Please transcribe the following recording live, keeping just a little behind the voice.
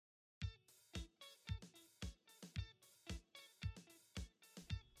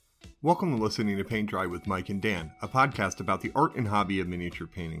Welcome to listening to Paint Dry with Mike and Dan, a podcast about the art and hobby of miniature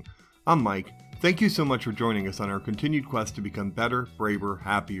painting. I'm Mike. Thank you so much for joining us on our continued quest to become better, braver,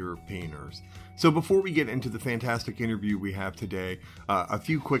 happier painters. So before we get into the fantastic interview we have today, a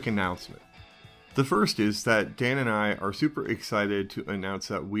few quick announcements. The first is that Dan and I are super excited to announce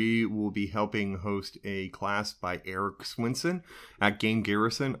that we will be helping host a class by Eric Swinson at Game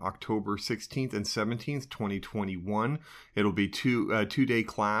Garrison October 16th and 17th, 2021. It'll be two-day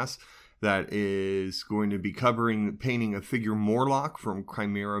class that is going to be covering painting a figure Morlock from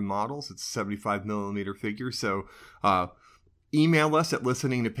Chimera Models. It's a 75mm figure, so email us at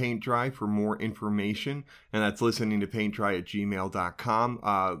listeningtopaintdry for more information, and that's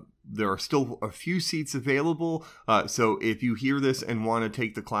listeningtopaintdry@gmail.com. There are still a few seats available, so if you hear this and want to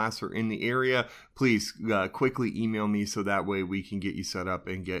take the class or in the area, please quickly email me so that way we can get you set up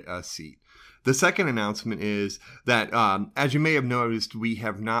and get a seat. The second announcement is that, as you may have noticed, we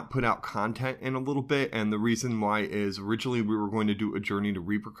have not put out content in a little bit, and the reason why is originally we were going to do a Journey to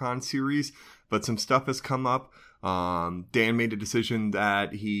ReaperCon series, but some stuff has come up. Dan made a decision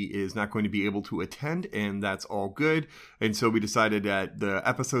that he is not going to be able to attend, and that's all good. And so we decided that the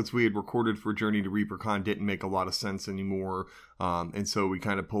episodes we had recorded for Journey to ReaperCon didn't make a lot of sense anymore. And so we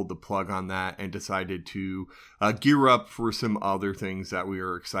kind of pulled the plug on that and decided to gear up for some other things that we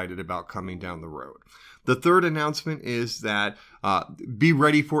are excited about coming down the road. The third announcement is that be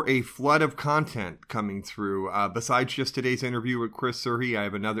ready for a flood of content coming through. Besides just today's interview with Chris Surhey, I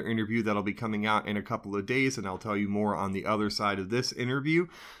have another interview that'll be coming out in a couple of days, and I'll tell you more on the other side of this interview.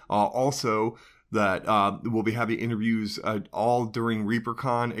 Also, that we'll be having interviews all during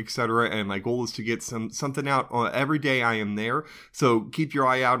ReaperCon, etc. And my goal is to get something out every day I am there. So keep your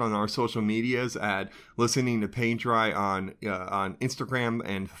eye out on our social medias at Listening to Paint Dry on Instagram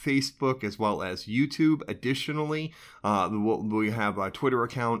and Facebook, as well as YouTube. Additionally, we have a Twitter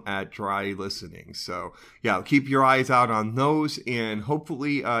account at Dry Listening. So yeah, keep your eyes out on those. And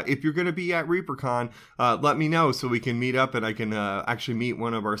hopefully, if you're going to be at ReaperCon, let me know so we can meet up and I can actually meet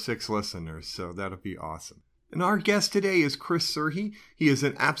one of our 6 listeners. So that'll be awesome. And our guest today is Chris Surhey. He is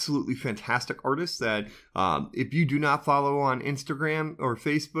an absolutely fantastic artist that if you do not follow on Instagram or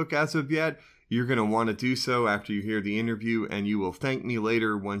Facebook as of yet, you're going to want to do so after you hear the interview, and you will thank me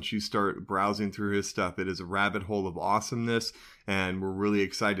later once you start browsing through his stuff. It is a rabbit hole of awesomeness, and we're really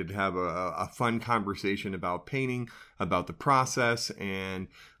excited to have a fun conversation about painting, about the process, and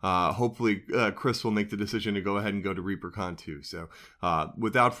hopefully Chris will make the decision to go ahead and go to ReaperCon too. So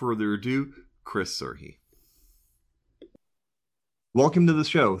without further ado, Chris Surhey. Welcome to the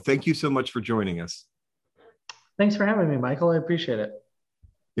show. Thank you so much for joining us. Thanks for having me, Michael. I appreciate it.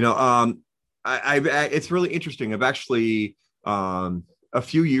 You know, it's really interesting. I've actually, a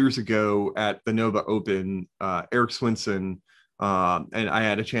few years ago at the Nova Open, Eric Swinson, and I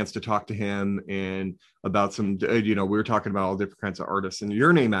had a chance to talk to him and about some, we were talking about all different kinds of artists, and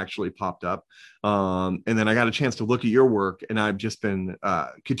your name actually popped up. And then I got a chance to look at your work, and I've just been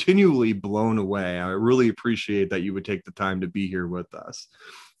continually blown away. I really appreciate that you would take the time to be here with us.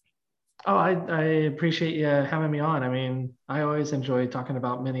 Oh, I appreciate you having me on. I mean, I always enjoy talking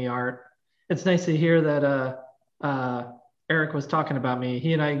about mini art. It's nice to hear that Eric was talking about me.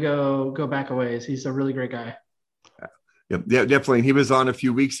 He and I go back a ways. He's a really great guy. Yeah, definitely. He was on a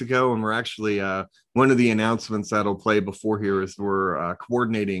few weeks ago, and we're actually one of the announcements that'll play before here is we're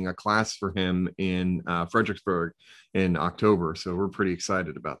coordinating a class for him in Fredericksburg in October. So we're pretty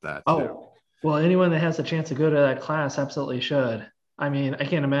excited about that. Oh, well, anyone that has a chance to go to that class absolutely should. I mean, I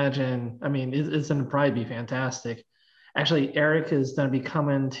can't imagine. I mean, it's going to probably be fantastic. Actually, Eric is going to be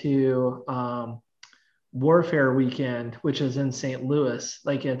coming to Warfare Weekend, which is in St. Louis,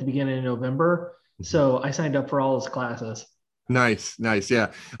 like at the beginning of November. So I signed up for all his classes. Nice.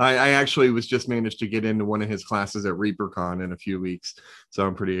 Yeah. I actually was just managed to get into one of his classes at ReaperCon in a few weeks. So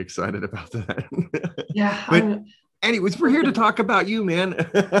I'm pretty excited about that. Yeah. But anyways, we're here to talk about you, man.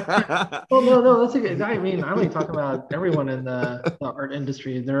 Well, no, that's a good. I mean, I only talk about everyone in the art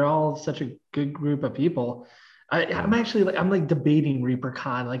industry. They're all such a good group of people. I'm actually I'm debating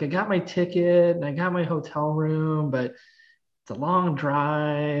ReaperCon. Like I got my ticket and I got my hotel room, but it's a long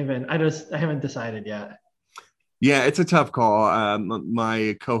drive and I haven't decided yet. Yeah, it's a tough call.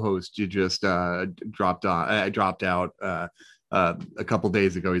 My co-host just dropped out a couple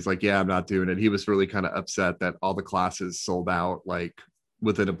days ago. He's like, yeah, I'm not doing it. He was really kind of upset that all the classes sold out like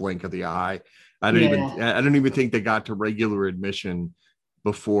within a blink of the eye. I don't even think they got to regular admission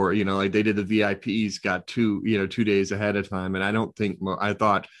before, like they did the VIPs got 2 days ahead of time. And I don't think, I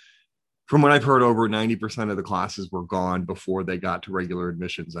thought from what I've heard, over 90% of the classes were gone before they got to regular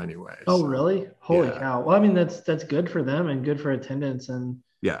admissions anyway. Oh, really? Holy cow. Well, I mean, that's good for them and good for attendance. And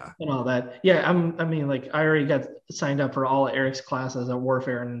Yeah. and all that. Yeah, I mean, like I already got signed up for all of Eric's classes at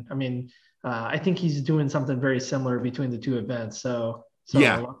Warfare, and I mean, I think he's doing something very similar between the two events. Yeah.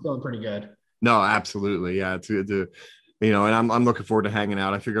 So I'm feeling pretty good. No, absolutely. Yeah. And I'm looking forward to hanging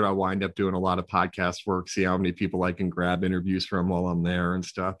out. I figured I'll wind up doing a lot of podcast work, see how many people I can grab interviews from while I'm there and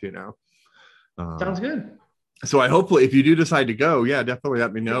stuff. Um, Sounds good. so I hopefully, if you do decide to go, yeah, definitely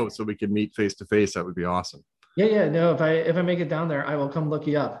let me know so we can meet face to face. That would be awesome. Yeah, yeah. No, if I make it down there, I will come look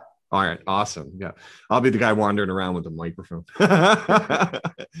you up. All right, awesome. Yeah, I'll be the guy wandering around with a microphone.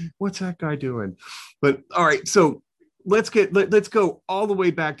 What's that guy doing? But all right, so let's go all the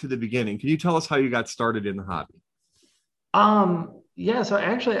way back to the beginning. Can you tell us how you got started in the hobby? Yeah, so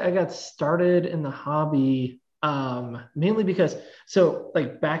actually I got started in the hobby mainly because so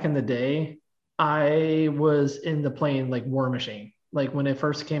like back in the day, I was into playing like War Machine. Like when it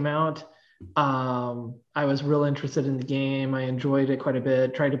first came out, I was real interested in the game. I enjoyed it quite a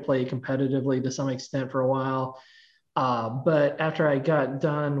bit, tried to play competitively to some extent for a while. But after I got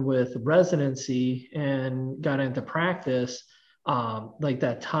done with residency and got into practice, like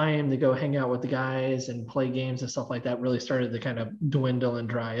that time to go hang out with the guys and play games and stuff like that really started to kind of dwindle and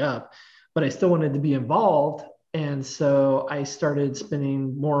dry up. But I still wanted to be involved. And so I started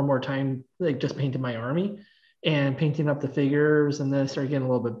spending more and more time like just painting my army and painting up the figures. And then I started getting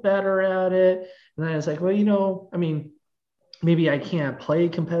a little bit better at it. And then I was like, well, I mean, maybe I can't play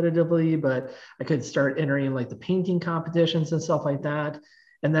competitively, but I could start entering like the painting competitions and stuff like that.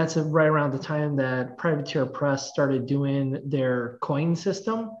 And that's right around the time that Privateer Press started doing their coin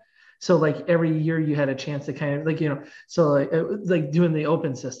system. So like every year you had a chance to kind of like, so like doing the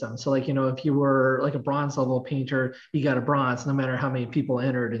open system. So like, if you were like a bronze level painter, you got a bronze no matter how many people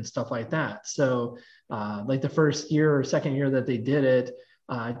entered and stuff like that. So like the first year or second year that they did it,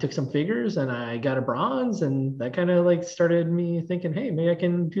 I took some figures and I got a bronze, and that kind of like started me thinking, hey, maybe I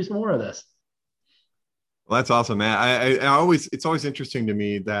can do some more of this. Well, that's awesome, man. It's always interesting to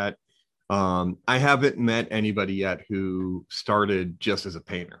me that I haven't met anybody yet who started just as a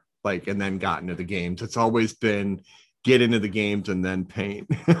painter, like, and then got into the games. It's always been get into the games and then paint.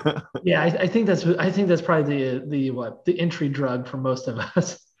 Yeah, I think that's probably the entry drug for most of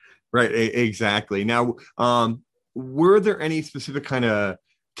us. Right, exactly. Now, were there any specific kind of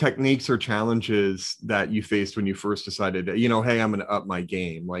techniques or challenges that you faced when you first decided, hey, I'm going to up my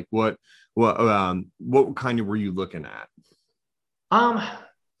game? Like what kind of were you looking at? Um,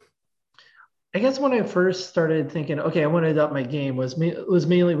 I guess when I first started thinking, okay, I wanted to up my game was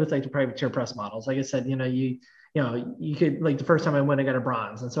mainly with like the privateer press models. Like I said, you could like the first time I went, I got a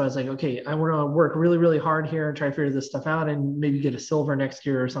bronze, and so I was like, okay, I want to work really really hard here and try to figure this stuff out, and maybe get a silver next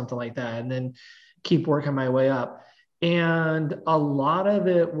year or something like that, and then keep working my way up. And a lot of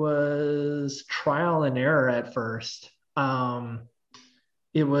it was trial and error at first.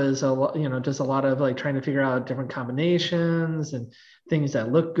 It was a lot, just a lot of like trying to figure out different combinations and things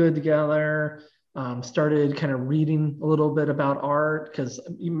that look good together. Started kind of reading a little bit about art because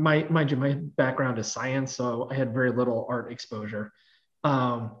mind you, my background is science, so I had very little art exposure.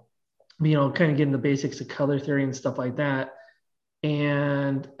 Um, kind of getting the basics of color theory and stuff like that.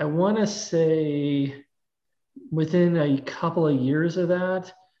 And I want to say within a couple of years of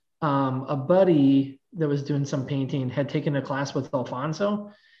that, a buddy that was doing some painting had taken a class with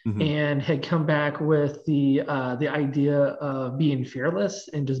Alfonso Mhm. and had come back with the idea of being fearless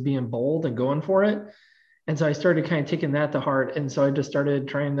and just being bold and going for it. And so I started kind of taking that to heart. And so I just started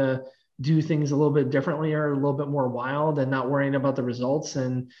trying to do things a little bit differently or a little bit more wild and not worrying about the results.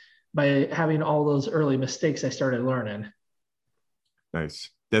 And by having all those early mistakes, I started learning. Nice.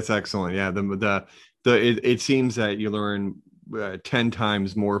 That's excellent. Yeah. It seems that you learn 10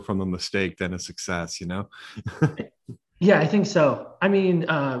 times more from a mistake than a success. Yeah, I think so. I mean,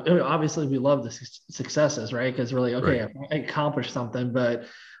 obviously we love the successes, right? Because we're like, okay, Right. I accomplished something. But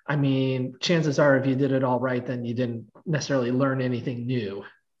I mean, chances are, if you did it all right, then you didn't necessarily learn anything new.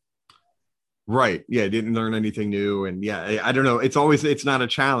 Right. Yeah. Didn't learn anything new. And yeah, I don't know. It's not a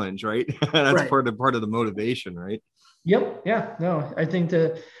challenge, right? That's Right. part of the motivation, right? Yep. Yeah. No, I think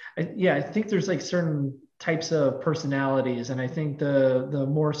yeah, I think there's like certain types of personalities, and I think the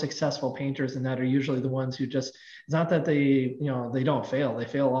more successful painters in that are usually the ones who just it's not that they don't fail, they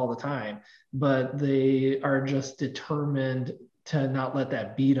fail all the time, but they are just determined to not let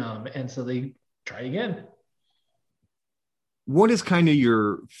that beat them, and so they try again. What is kind of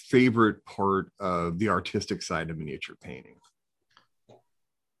your favorite part of the artistic side of miniature painting?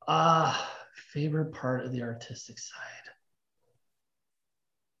 Favorite part of the artistic side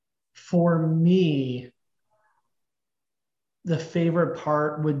for me, the favorite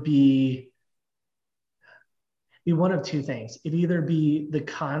part would be be one of two things. It'd either be the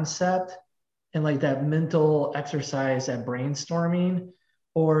concept and like that mental exercise, that brainstorming,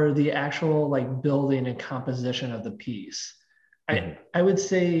 or the actual like building and composition of the piece. Mhm. I would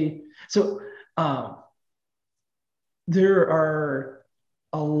say so. Um, there are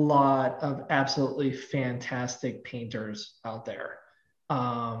a lot of absolutely fantastic painters out there.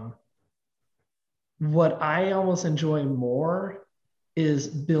 Um, what I almost enjoy more is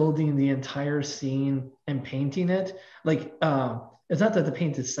building the entire scene and painting it. Like, it's not that the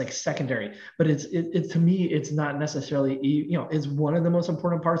paint is like secondary, but to me, it's not necessarily, it's one of the most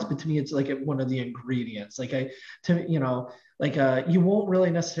important parts, but to me, it's like one of the ingredients. You won't really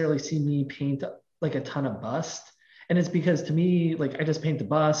necessarily see me paint like a ton of bust. And it's because to me, like I just paint the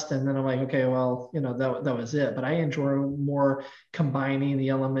bust and then I'm like, okay, well, that was it. But I enjoy more combining the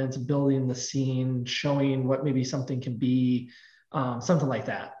elements, building the scene, showing what maybe something can be, something like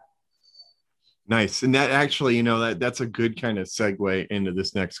that. Nice. And that actually, that's a good kind of segue into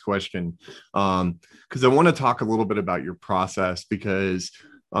this next question. Because I want to talk a little bit about your process because,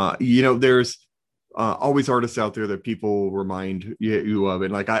 there's always artists out there that people remind you of.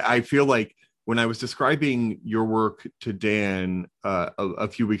 And like, I feel like when I was describing your work to Dan a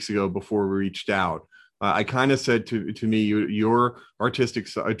few weeks ago before we reached out, I kind of said to me, your artistic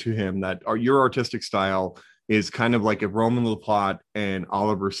to him that your artistic style is kind of like if Roman LaPlante and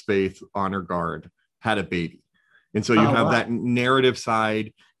Oliver Spaeth Honor Guard had a baby. And so you Oh have that wow. narrative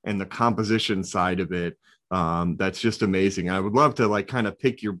side and the composition side of it. That's just amazing. I would love to like kind of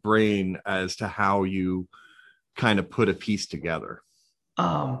pick your brain as to how you kind of put a piece together.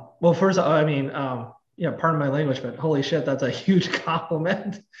 Well, first, I mean, yeah, pardon my language, but holy shit, that's a huge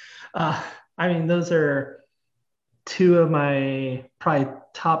compliment. Uh, I mean, those are two of my probably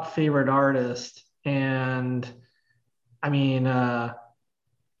top favorite artists, and I mean,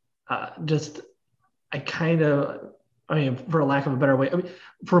 just I kind of, I mean, for lack of a better way, I mean,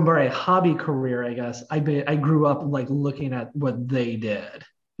 from a hobby career, I guess I grew up like looking at what they did.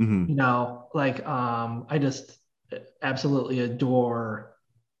 Mm-hmm. I just absolutely adore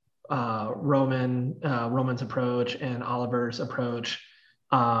Roman's approach and Oliver's approach.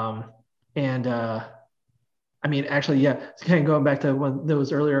 Um, and I mean, actually, yeah, it's kind of going back to one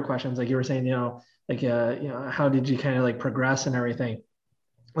those earlier questions, like you were saying, how did you kind of like progress and everything?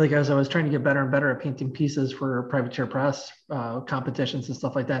 Like as I was trying to get better and better at painting pieces for Privateer Press competitions and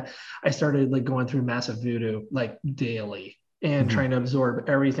stuff like that, I started like going through Massive Voodoo like daily and Mm-hmm. trying to absorb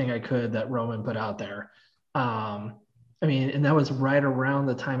everything I could that Roman put out there. Um, I mean, and that was right around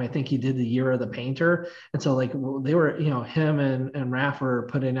the time I think he did the Year of the Painter, and so like they were, him and Raph were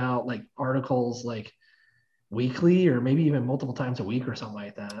putting out like articles like weekly or maybe even multiple times a week or something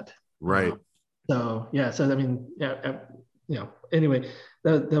like that. Right. So yeah, so I mean, yeah, anyway,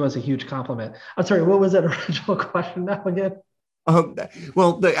 that was a huge compliment. I'm sorry, what was that original question now again? Um,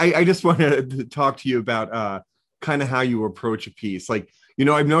 I just wanted to talk to you about kind of how you approach a piece. Like,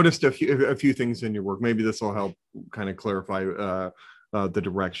 I've noticed a few things in your work. Maybe this will help kind of clarify the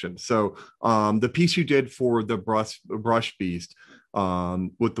direction. So, the piece you did for the brush beast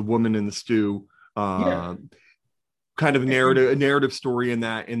with the woman in the stew, Yeah. kind of a narrative story in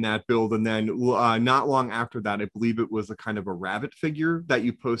that build, and then not long after that, I believe it was a kind of a rabbit figure that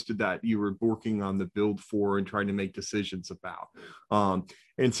you posted that you were working on the build for and trying to make decisions about.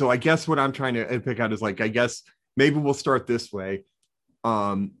 And so I guess what I'm trying to pick out is like, I guess maybe we'll start this way.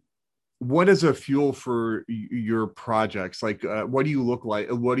 um what is a fuel for your projects? Like, what do you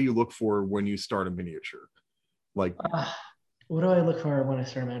look for when you start a miniature? Like, Uh, what do I look for when I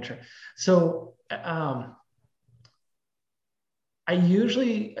start a miniature? So I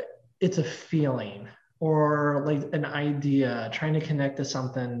usually it's a feeling or like an idea, trying to connect to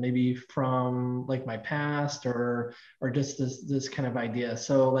something maybe from like my past or just this kind of idea.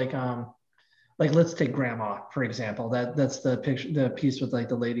 So like let's take Grandma for example. That's the picture, the piece with like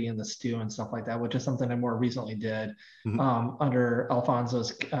the lady in the stew and stuff like that, which is something I more recently did mhm, under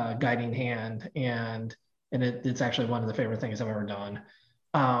Alfonso's guiding hand, and it's actually one of the favorite things I've ever done.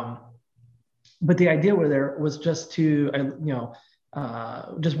 Um, but the idea with there was just to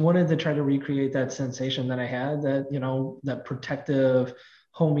just wanted to try to recreate that sensation that I had, that that protective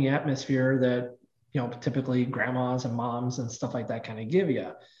homey atmosphere that typically grandmas and moms and stuff like that kind of give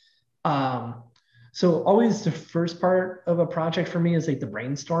you. um, so always the first part of a project for me is like the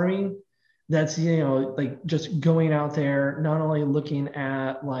brainstorming. That's like just going out there, not only looking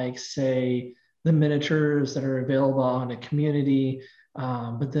at like say the miniatures that are available on a community,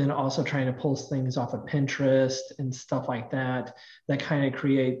 but then also trying to pull things off of Pinterest and stuff like that that kind of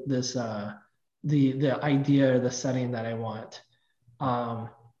create this the idea, the setting that I want. Um,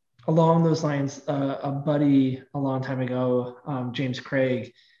 along those lines, a buddy a long time ago, James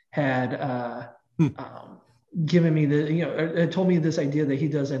Craig, had Hmm. um, given me told me this idea that he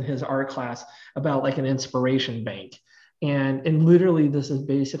does in his art class about like an inspiration bank. And literally, this is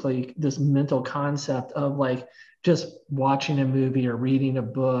basically this mental concept of like just watching a movie or reading a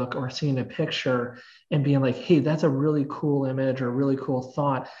book or seeing a picture and being like, hey, that's a really cool image or a really cool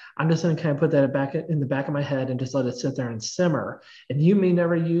thought. I'm just going to kind of put that back in the back of my head and just let it sit there and simmer, and you may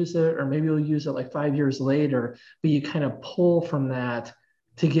never use it, or maybe you'll use it like 5 years later, but you kind of pull from that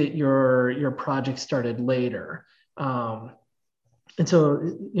to get your project started later. And so,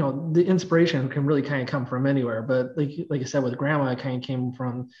 the inspiration can really kind of come from anywhere, but like I said with grandma, it kind of came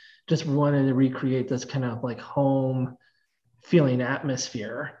from just wanting to recreate this kind of like home feeling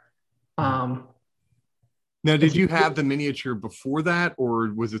atmosphere. um Now, it's did you have the miniature before that,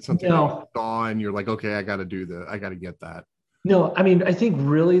 or was it something that you no saw and you're like, okay, I got to get that? no I mean, I think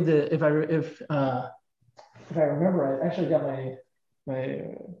really the if I remember, I actually got my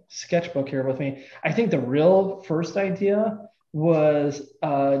sketchbook here with me. I think the real first idea was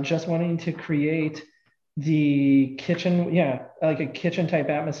just wanting to create the kitchen, yeah, like a kitchen type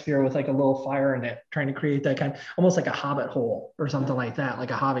atmosphere with like a little fire in it, trying to create that kind, almost like a hobbit hole or something like that,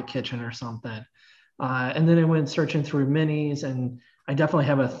 like a hobbit kitchen or something. And then I went searching through minis, and I definitely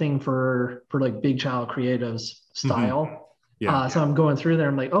have a thing for like Big Child Creatives Hmm. style. Yeah. So I'm going through there.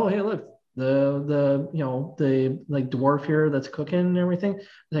 I'm like, oh hey, look, the like dwarf here that's cooking and everything.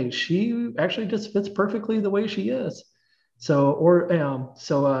 Like she actually just fits perfectly the way she is.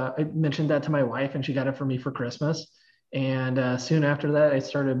 I mentioned that to my wife, and she got it for me for Christmas. And soon after that, I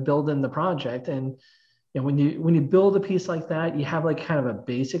started building the project. And when you build a piece like that, you have like kind of a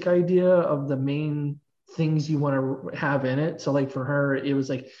basic idea of the main things you want to have in it. So like for her, it was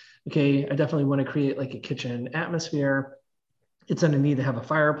like, okay, I definitely want to create like a kitchen atmosphere. It's going to need to have a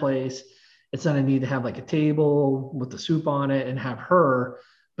fireplace. It's going to need to have like a table with the soup on it and have her.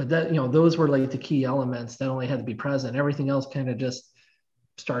 But those were like the key elements that only had to be present. Everything else kind of just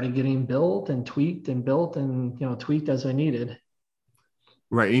started getting built and tweaked and built and tweaked as I needed.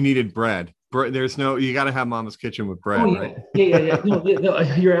 Right. You needed bread. There's no, you got to have Mama's Kitchen with Oh bread, right? yeah, yeah, yeah, yeah. No, yeah, no,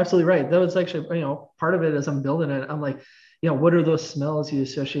 you're absolutely right. That was actually, part of it as I'm building it. I'm like, what are those smells you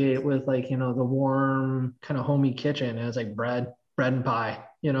associate with like, the warm kind of homey kitchen? And it's like bread and pie,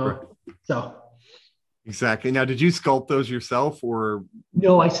 Right. So Exactly. Now, did you sculpt those yourself or?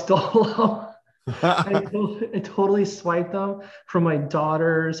 no, I stole. I totally swiped them from my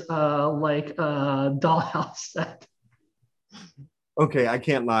daughter's dollhouse set. Okay, I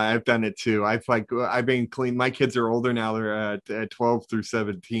can't lie. I've done it too. I've been clean. My kids are older now. They're at 12 through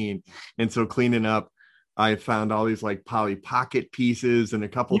 17. And so cleaning up, I found all these like Polly Pocket pieces, and a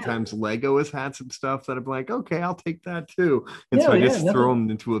couple Yeah, times Lego has had some stuff that I'm like, okay, I'll take that too. And so yeah, I yeah. just throw Nothing.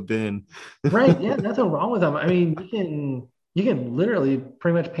 them into a bin. Right. Yeah, nothing wrong with them. I mean, you can literally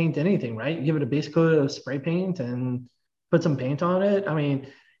pretty much paint anything, right? You give it a base coat of spray paint and put some paint on it. I mean,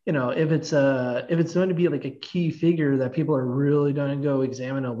 if it's going to be like a key figure that people are really going to go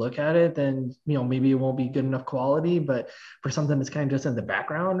examine and look at it, then maybe it won't be good enough quality. But for something that's kind of just in the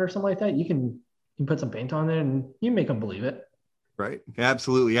background or something like that, you can put some paint on it and you make them believe it. Right.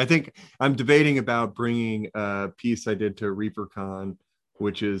 Absolutely. I think I'm debating about bringing a piece I did to ReaperCon,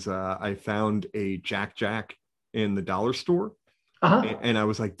 which is I found a Jack Jack in the dollar store. Uh-huh. And I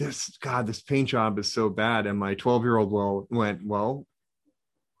was like, this paint job is so bad. And my 12-year-old well,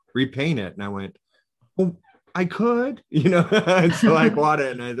 repaint it. And I went, well, I could, and so I bought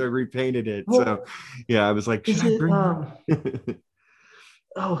it and I repainted it. So Well, yeah, I was like, should is I it bring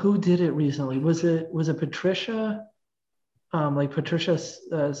oh, who did it recently? Was it Patricia? Like Patricia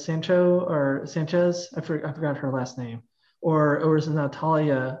Sancho or Sanchez. I forgot her last name. Or is it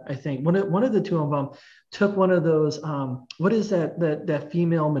Natalia? I think one of the two of them took one of those. What is that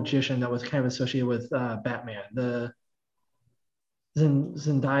female magician that was kind of associated with Batman, the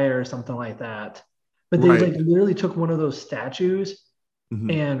Zendaya or something like that. But they right? like literally took one of those statues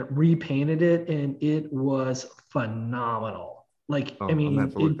Mhm. and repainted it, and it was phenomenal. Like, I Oh, I'm gonna have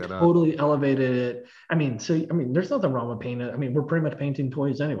mean, to look it that up. totally elevated it. I mean, there's nothing wrong with painting. I mean, we're pretty much painting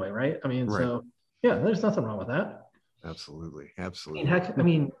toys anyway, right? I mean, Right. so yeah, there's nothing wrong with that. Absolutely. I mean, Absolutely. heck, I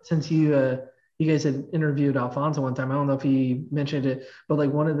mean, since you guys had interviewed Alfonso one time, I don't know if he mentioned it, but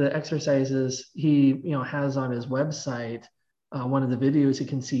like one of the exercises he has on his website, one of the videos you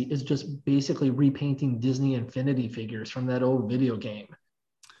can see is just basically repainting Disney Infinity figures from that old video game.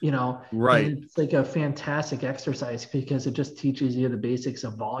 And Right. it's like a fantastic exercise because it just teaches you the basics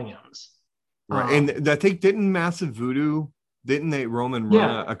of volumes. Right. Um, And I think didn't Massive Voodoo, didn't they Roman run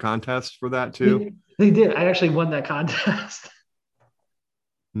yeah, a contest for that too? they did. I actually won that contest.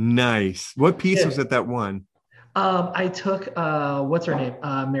 Nice. What piece was Yeah. it that won? I took what's her name?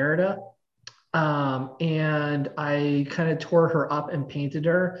 Merida. And I kind of tore her up and painted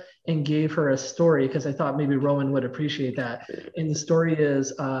her and gave her a story because I thought maybe Roman would appreciate that. And the story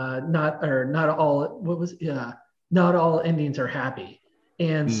is not all what was not all endings are happy.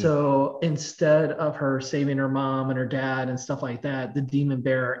 And Mm, so instead of her saving her mom and her dad and stuff like that, the demon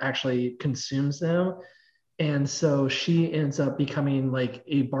bear actually consumes them. And so she ends up becoming like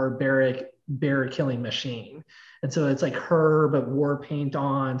a barbaric bear killing machine. And so it's like her, but war paint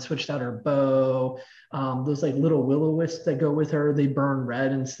on, switched out her bow. Those like little will-o-wisps that go with her, they burn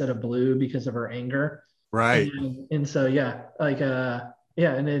red instead of blue because of her anger. right. And so yeah,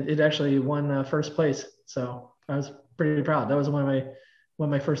 yeah, and it actually won first place. So I was pretty proud. That was one of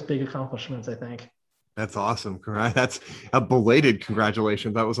my first big accomplishments, I think. That's awesome. That's a belated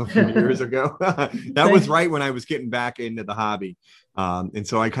congratulations. That was a few years ago. That was Thanks. right when I was getting back into the hobby. And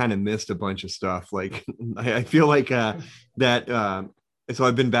so I kind of missed a bunch of stuff. Like I feel like that. So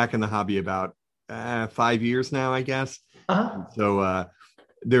I've been back in the hobby about 5 years now, I guess. Uh-huh. So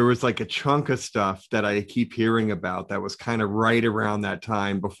there was like a chunk of stuff that I keep hearing about that was kind of right around that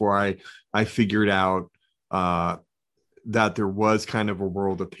time before I figured out uh, that there was kind of a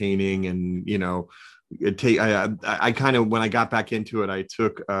world of painting, and I kind of, when I got back into it, I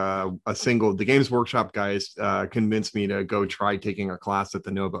took a single, the Games Workshop guys convinced me to go try taking a class at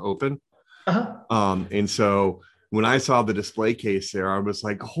the Nova Open. Uh-huh. And so when I saw the display case there, I was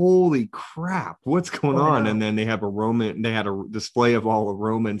like, holy crap, what's going Oh, I on? And know. then they had a display of all the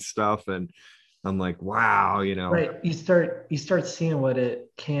Roman stuff. And I'm like, wow, Right. You start seeing what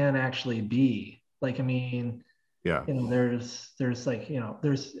it can actually be. Like, I mean, yeah. there's like,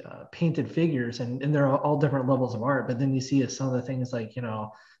 there's painted figures and they're all different levels of art, but then you see some of the things like,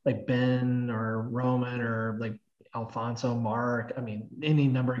 like Ben or Roman or like Alfonso, Mark, I mean, any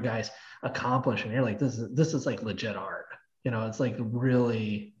number of guys accomplish, and you're like, this is like legit art. It's like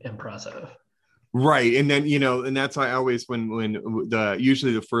really impressive. Right. And then, and that's why I always, when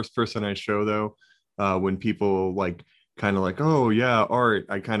usually the first person I show though, when people like kind of like, oh yeah, art,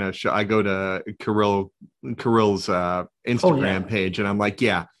 I kind of I go to Kirill's Oh Instagram yeah, page and I'm like,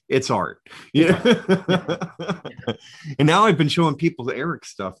 yeah, it's art. it's Yeah. art. Yeah. Yeah. And now I've been showing people Eric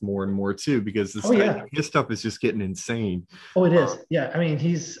stuff more and more too, because Oh yeah. his stuff is just getting insane. Oh, it Uh, is. Yeah.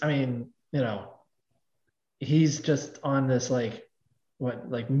 He's just on this like what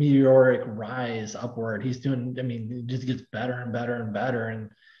like meteoric rise upward. He's doing, I mean, it just gets better and better and better.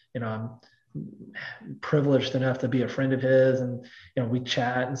 And I'm privileged enough to be a friend of his, and we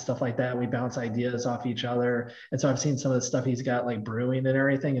chat and stuff like that. We bounce ideas off each other. And so I've seen some of the stuff he's got like brewing and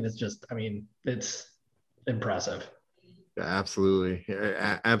everything, and it's just, I mean, it's impressive. Absolutely,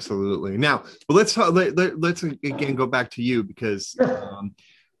 absolutely. Now, but let's talk, let's again go back to you, because Sure.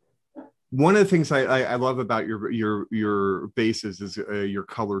 one of the things I love about your bases is your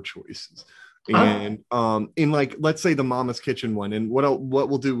color choices. Uh, And in, like, let's say the Mama's Kitchen one, and what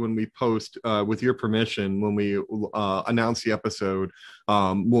we'll do when we post, with your permission, when we announce the episode,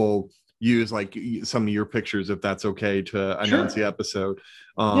 we'll use like some of your pictures, if that's okay, to announce the sure. episode.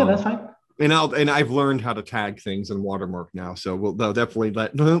 Yeah, that's um fine. and I've learned how to tag things in Watermark now, so they'll definitely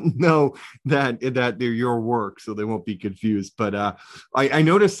let know that they're your work, so they won't be confused. But I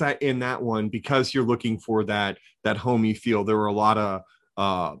noticed that in that one, because you're looking for that homey feel, there were a lot of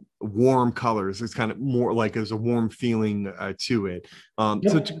warm colors. It's kind of more like there's a warm feeling to it.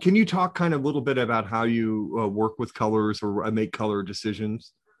 Yep. Can you talk kind of a little bit about how you work with colors, or make color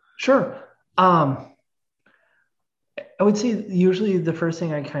decisions? Sure. Um, I would say usually the first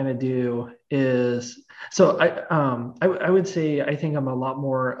thing I kind of do is so I would say I think I'm a lot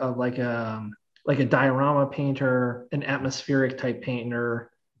more of like a diorama painter, an atmospheric type painter,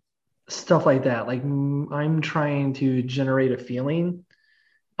 stuff like that. Like I'm trying to generate a feeling.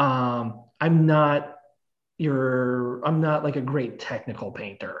 I'm not like a great technical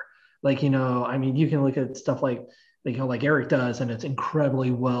painter. Like, I mean, you can look at stuff like Eric does, and it's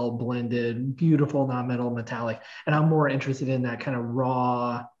incredibly well blended, beautiful non-metal metallic. And I'm more interested in that kind of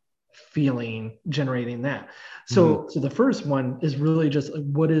raw feeling, generating that. Mhm. So the first one is really just like,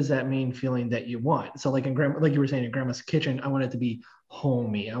 what is that main feeling that you want? So like like you were saying in Grandma's Kitchen, I want it to be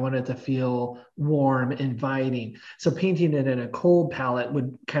homey. I want it to feel warm, inviting. So painting it in a cold palette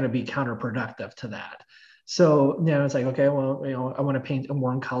would kind of be counterproductive to that. So it's like, okay, well, I want to paint in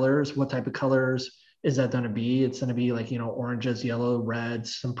warm colors. What type of colors is that going to be? It's going to be like, oranges, yellow,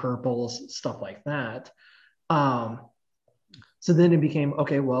 reds, some purples, stuff like that. Um, So then it became,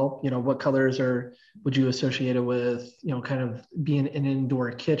 okay, well, what colors would you associate it with, kind of being an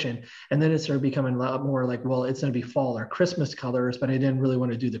indoor kitchen. And then it started becoming a lot more like, well, it's going to be fall or Christmas colors, but I didn't really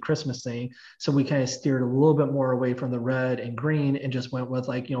want to do the Christmas thing. So we kind of steered a little bit more away from the red and green and just went with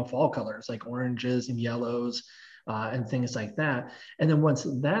like, fall colors, like oranges and yellows, and things like that. And then once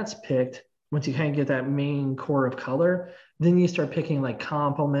that's picked, once you kind of get that main core of color, then you start picking like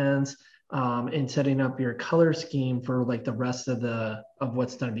complements, and setting up your color scheme for like the rest of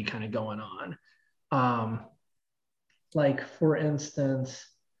what's going to be kind of going on. Um, like for instance,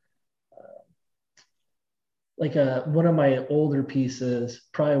 like one of my older pieces,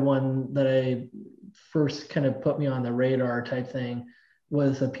 probably one that I first kind of put me on the radar type thing,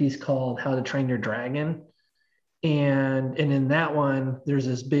 was a piece called How to Train Your Dragon. And in that one, there's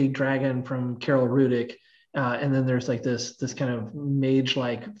this big dragon from Carol Rudick, and then there's like this kind of mage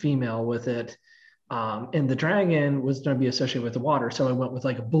like female with it, and the dragon was going to be associated with the water, so I went with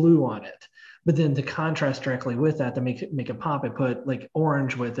like a blue on it. But then to contrast directly with that, to make it pop, I put like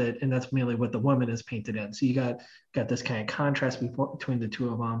orange with it, and that's mainly what the woman is painted in. So you got this kind of contrast between the two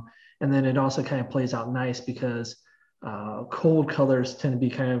of them, and then it also kind of plays out nice because cold colors tend to be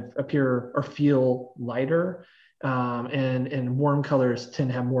kind of appear or feel lighter, and warm colors tend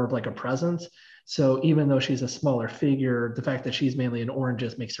to have more of like a presence. So even though she's a smaller figure, the fact that she's mainly in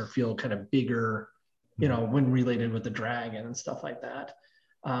oranges makes her feel kind of bigger, when related with the dragon and stuff like that.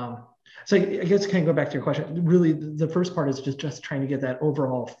 So I guess kind of go back to your question. Really, the first part is just trying to get that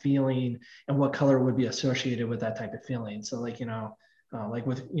overall feeling and what color would be associated with that type of feeling. So like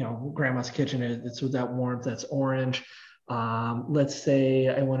with Grandma's Kitchen, it's with that warmth that's orange. Let's say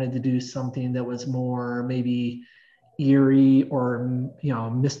I wanted to do something that was more maybe eerie or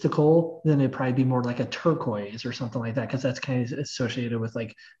mystical, then it'd probably be more like a turquoise or something like that, because that's kind of associated with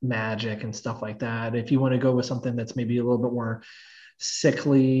like magic and stuff like that. If you want to go with something that's maybe a little bit more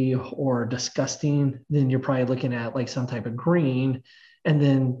sickly or disgusting, then you're probably looking at like some type of green. And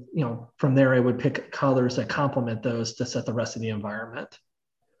then from there I would pick colors that complement those to set the rest of the environment.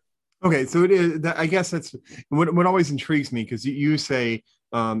 Okay, so it is. I guess that's what always intrigues me, because you say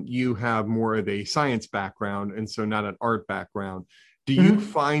you have more of a science background and so not an art background. Do you Mm-hmm.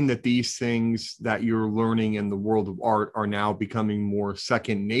 find that these things that you're learning in the world of art are now becoming more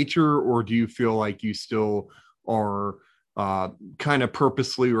second nature, or do you feel like you still are kind of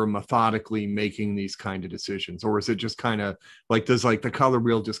purposely or methodically making these kind of decisions, or is it just kind of like, does like the color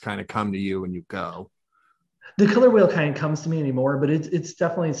wheel just kind of come to you and you go? The color wheel kind of comes to me anymore, but it's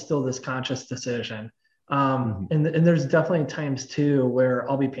definitely still this conscious decision. Mhm. And there's definitely times too where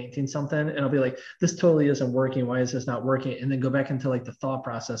I'll be painting something and I'll be like, this totally isn't working. Why is this not working? And then go back into like the thought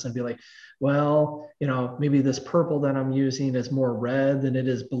process and be like, well, maybe this purple that I'm using is more red than it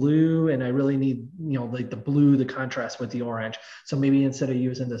is blue. And I really need, like the blue, the contrast with the orange. So maybe instead of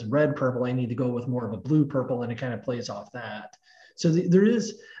using this red purple, I need to go with more of a blue purple, and it kind of plays off that. So there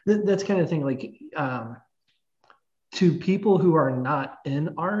is that's kind of thing like, to people who are not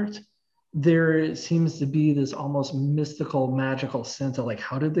in art, there seems to be this almost mystical, magical sense of like,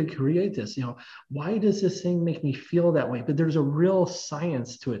 how did they create this? Why does this thing make me feel that way? But there's a real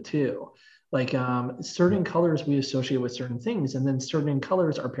science to it too. Like certain colors we associate with certain things, and then certain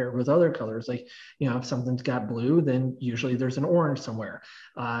colors are paired with other colors. Like, if something's got blue, then usually there's an orange somewhere.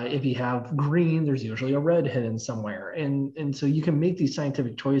 If you have green, there's usually a red hidden somewhere. And so you can make these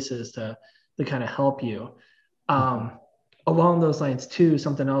scientific choices to kind of help you. Um, Along those lines too,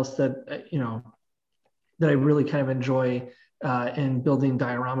 something else that that I really kind of enjoy in building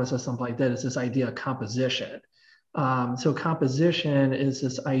dioramas or something like that is this idea of composition. So composition is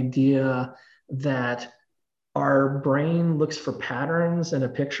this idea that our brain looks for patterns in a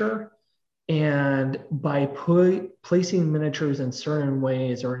picture, and by placing miniatures in certain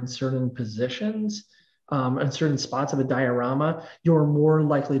ways or in certain positions, in certain spots of a diorama, you're more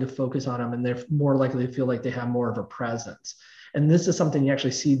likely to focus on them and they're more likely to feel like they have more of a presence. And this is something you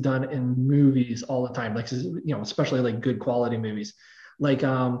actually see done in movies all the time, like, especially like good quality movies. Like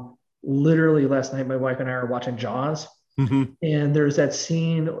literally last night, my wife and I are watching Jaws, Mhm. and there's that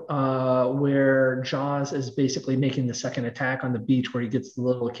scene where Jaws is basically making the second attack on the beach where he gets the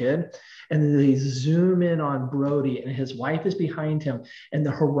little kid. And then they zoom in on Brody, and his wife is behind him. And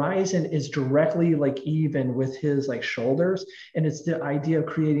the horizon is directly like even with his like shoulders. And it's the idea of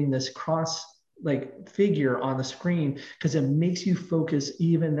creating this cross like figure on the screen because it makes you focus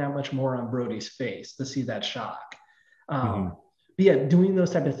even that much more on Brody's face to see that shock. Um, Mhm. but yeah, doing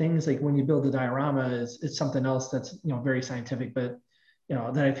those type of things, like when you build a diorama, is something else that's very scientific, but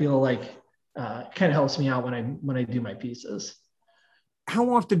that I feel like kind of helps me out when I do my pieces. how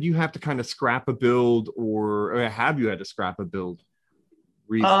often do you have to kind of scrap a build, or have you had to scrap a build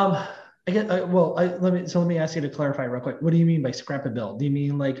recently? Um, I get well. Let me ask you to clarify real quick. What do you mean by scrap a build? Do you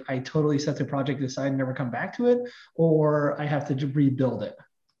mean like I totally set the project aside and never come back to it, or I have to rebuild it?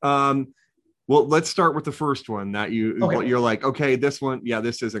 Um, well, let's start with the first one that Okay. you're like, okay, this one, yeah,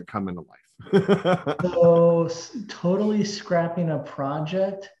 this isn't coming to life. So totally scrapping a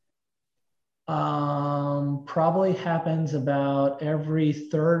project probably happens about every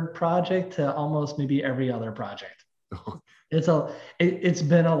third project to almost maybe every other project. It's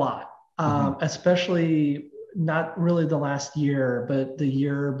been a lot, Mhm. especially not really the last year, but the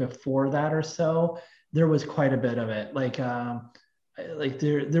year before that or so. There was quite a bit of it. Like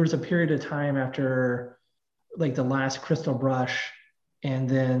there was a period of time after like the last Crystal Brush, and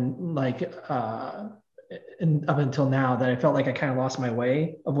then up until now that I felt like I kind of lost my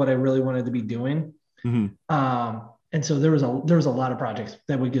way of what I really wanted to be doing. Mhm. And so there was a lot of projects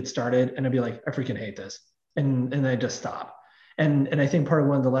that would get started, and I'd be like, I freaking hate this, and I just stop. And I think part of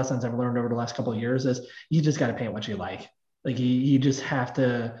one of the lessons I've learned over the last couple of years is you just got to paint what you like. Like you just have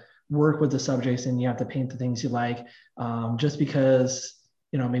to work with the subjects, and you have to paint the things you like. Just because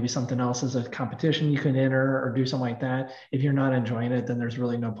maybe something else is a competition you can enter or do something like that. If you're not enjoying it, then there's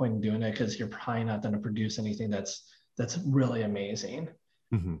really no point in doing it because you're probably not going to produce anything that's really amazing.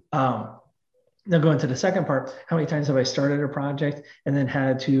 Mhm. Um, Now going to the second part, how many times have I started a project and then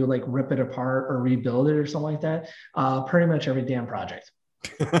had to like rip it apart or rebuild it or something like that? Pretty much every damn project.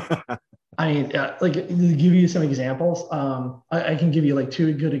 I mean, like to give you some examples. I can give you like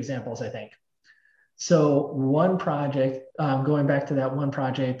two good examples, I think. So one project, going back to that one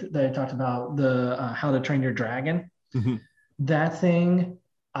project that I talked about, the how to train your dragon, Mhm. that thing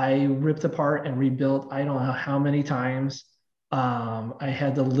I ripped apart and rebuilt. I don't know how many times. I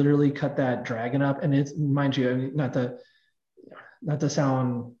had to literally cut that dragon up, and it's mind you, I mean, not to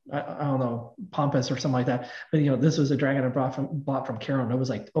sound I don't know pompous or something like that, but this was a dragon I bought from Carol, and it was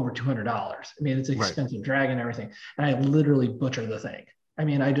like over $200. I mean, it's an Right. expensive dragon and everything, and I literally butchered the thing. I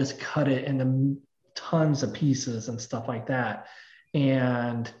mean, I just cut it into tons of pieces and stuff like that,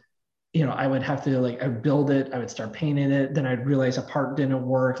 and I would have to like I would build it, I would start painting it, then I'd realize a part didn't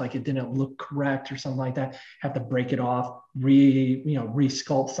work, like it didn't look correct or something like that. Have to break it off,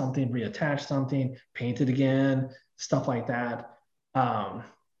 re-sculpt something, reattach something, paint it again, stuff like that. Um,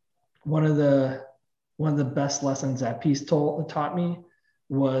 one of the one of the best lessons that piece taught me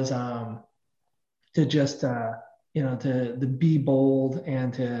was to just to be bold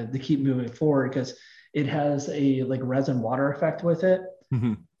and to keep moving forward because it has a like resin water effect with it.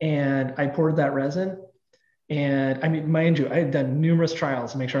 Mhm. And I poured that resin. And I mean, mind you, I had done numerous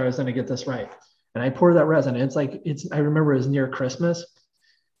trials to make sure I was going to get this right. And I poured that resin. I remember it was near Christmas.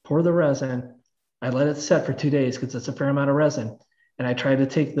 Pour the resin. I let it set for 2 days because it's a fair amount of resin. And I tried to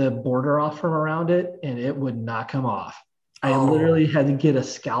take the border off from around it, and it would not come off. I literally Oh, had to get a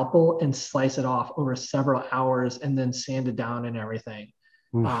scalpel and slice it off over several hours and then sand it down and everything.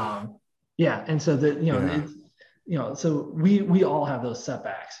 oof. Um, yeah. And so Yeah. so we all have those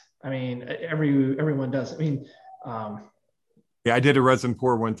setbacks. I mean, everyone does. I mean, um, Yeah, I did a resin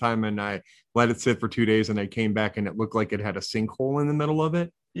pour one time and I let it sit for 2 days and I came back and it looked like it had a sinkhole in the middle of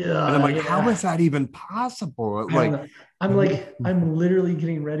it. And I'm yeah, like, how is yeah. that even possible? I don't Like, know. I'm literally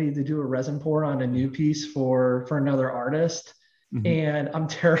getting ready to do a resin pour on a new piece for another artist, and I'm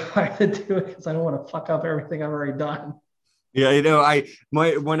terrified to do it because I don't want to fuck up everything I've already done. yeah, you know, I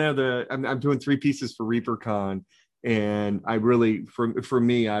my one of the I'm doing 3 pieces for ReaperCon, and I really for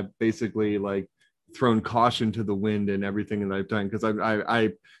me I've basically like thrown caution to the wind in everything that I've done because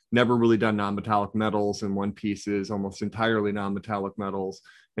I've never really done non-metallic metals, and one piece is almost entirely non-metallic metals,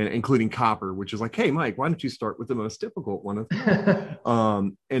 and including copper, which is like, hey Mike, why don't you start with the most difficult one of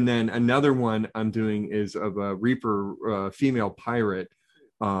them? And then another one I'm doing is of a Reaper female pirate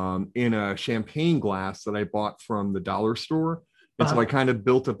in a champagne glass that I bought from the dollar store. And so I uh-huh. kind of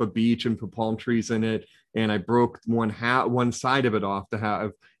built up a beach and put palm trees in it. And I broke one side of it off to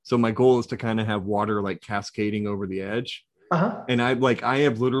have. So my goal is to kind of have water like cascading over the edge. Uh-huh. And I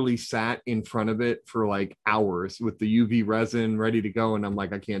have literally sat in front of it for like hours with the UV resin ready to go. And I'm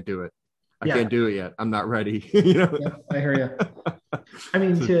like, I can't do it. I Yeah. can't do it yet. I'm not ready. you know? Yeah. I hear you. I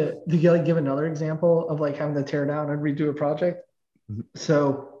mean, So, to like give another example of like having to tear down and redo a project.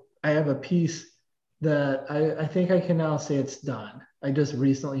 So I have a piece that I think I can now say it's done. I just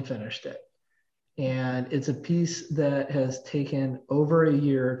recently finished it. And it's a piece that has taken over a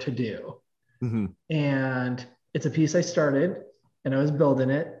year to do. mhm. And it's a piece I started and I was building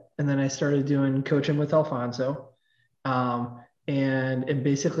it. And then I started doing coaching with Alfonso. And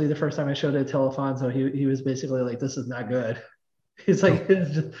basically, the first time I showed it to Alfonso, he was basically like, this is not good. He's Oh, like,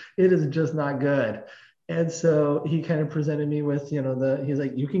 it is just not good. And so he kind of presented me with, he's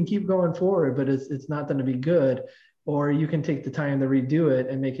like, you can keep going forward, but it's not going to be good, or you can take the time to redo it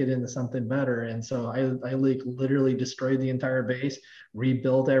and make it into something better. And so I like literally destroyed the entire base,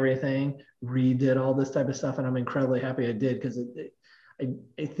 rebuilt everything, redid all this type of stuff, and I'm incredibly happy I did because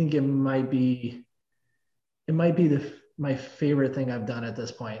I think it might be my favorite thing I've done at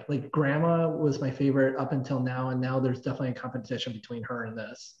this point. Like grandma was my favorite up until now, and now there's definitely a competition between her and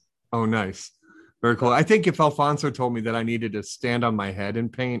this. oh, nice. Very cool. But I think if Alfonso told me that I needed to stand on my head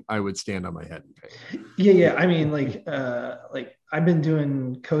and paint, I would stand on my head and paint. yeah, yeah. I mean, like I've been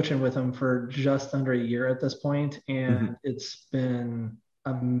doing coaching with him for just under a year at this point, Mhm. and it's been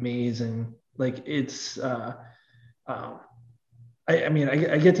amazing. Like it's um, I mean,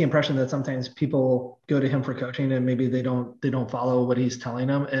 I get the impression that sometimes people go to him for coaching and maybe they don't follow what he's telling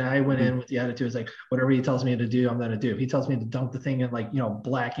them. And I went Mhm. in with the attitude is like, whatever he tells me to do, I'm going to do. If he tells me to dunk the thing in like,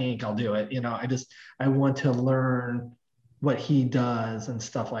 black ink, I'll do it. I want to learn what he does and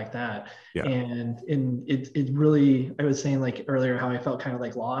stuff like that. Yeah. And it really, I was saying like earlier how I felt kind of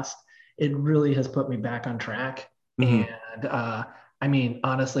like lost. It really has put me back on track. Hmm. And I mean,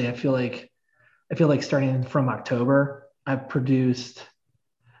 honestly, I feel like starting from October, I've produced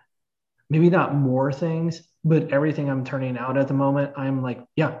maybe not more things, but everything I'm turning out at the moment, I'm like,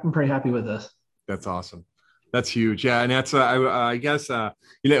 yeah, I'm pretty happy with this. That's awesome. That's huge. Yeah, and that's I guess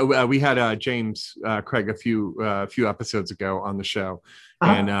we had James Craig a few episodes ago on the show,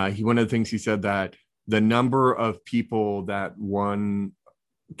 and Uh-huh. he one of the things he said that the number of people that won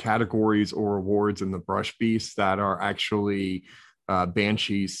categories or awards in the Brush Beast that are actually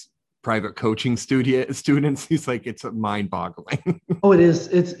Banshee's private coaching students, he's like, it's mind boggling. Oh, it is.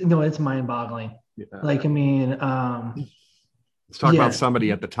 It's no, it's mind boggling. Yeah. Like, I mean, Let's talk about yeah,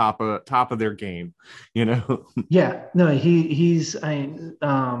 somebody at the top of their game, you know. yeah. No, he's I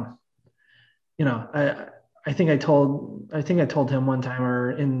think I told him one time or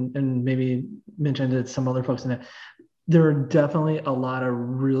and maybe mentioned it to some other folks in it. There are definitely a lot of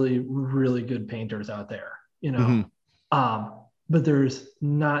really, really good painters out there, Hmm. Um, but there's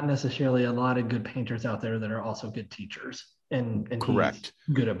not necessarily a lot of good painters out there that are also good teachers, and he's Correct.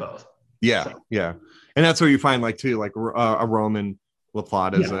 good at both. Yeah, So yeah, and that's where you find like too, like a Roman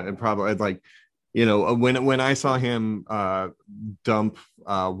LaPlata is yeah, and probably like when I saw him dump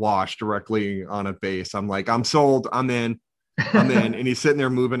wash directly on a base, I'm like, I'm sold, I'm in, and he's sitting there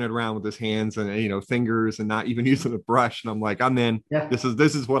moving it around with his hands and fingers and not even using a brush, and I'm like, I'm in. yeah, This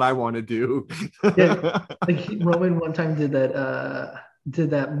is what I want to do. yeah. Like Roman one time did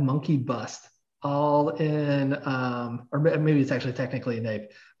that monkey bust all in or maybe it's actually technically an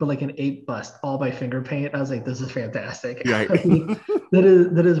ape, but like an ape bust all by finger paint. I was like, this is fantastic. Yeah. I mean,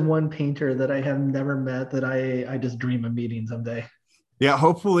 that is one painter that I have never met that I just dream of meeting someday. Yeah,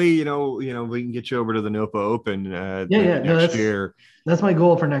 hopefully, we can get you over to the NOPA Open Yeah, maybe yeah, no, next that's year. that's my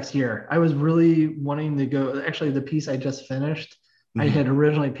goal for next year. I was really wanting to go. Actually, the piece I just finished, I Mhm. had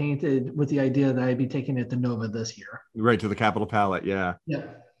originally painted with the idea that I'd be taking it to Nova this year. Right to the Capitol Palette. Yeah. Yeah.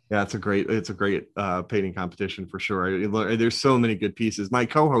 Yeah, it's a great painting competition for sure. There's so many good pieces. My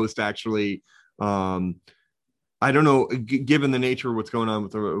co-host actually, um, I don't know, given the nature of what's going on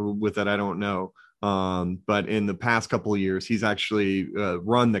with that, I don't know. But in the past couple of years, he's actually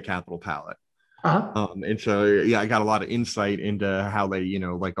run the Capitol Palette. Uh-huh. And so yeah, I got a lot of insight into how they,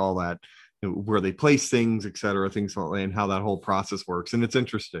 like all that, where they place things, et cetera, things like that, and how that whole process works. And it's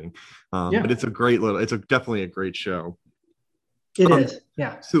interesting. But Yeah, it's definitely a great show. it Um, is.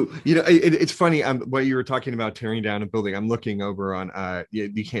 Yeah. so it's funny. What you were talking about tearing down a building. I'm looking over on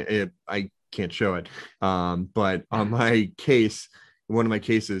you can't I can't show it. But on my case, one of my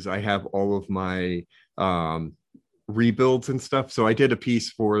cases, I have all of my rebuilds and stuff. So I did a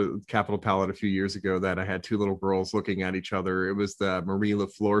piece for Capital Palette a few years ago that I had two little girls looking at each other. It was the Marie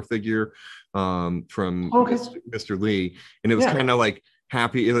LaFleur figure from Okay. Mr. Lee, and it was kind Yeah. of like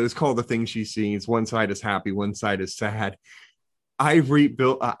happy. It was called The Thing She Sees. One side is happy, one side is sad. I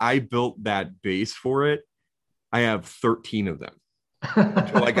built that base for it. I have 13 of them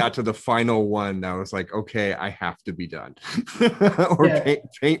until I got to the final one that was like, okay, I have to be done. Or Yeah.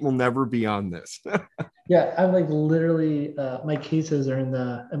 paint will never be on this. Yeah. I'm like literally my cases are in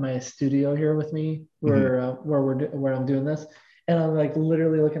my studio here with me Mhm. where I'm doing this. And I'm like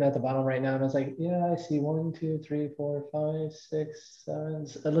literally looking at the bottom right now, and I was like, yeah, I see 1, 2, 3, 4, 5, 6, 7.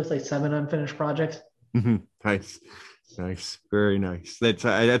 It looks like 7 unfinished projects. Mhm. Nice. Nice, very nice.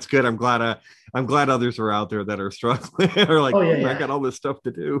 That's good. I'm glad others are out there that are struggling are like, Oh yeah, I yeah. got all this stuff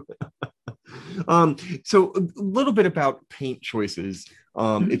to do. Um, so a little bit about paint choices.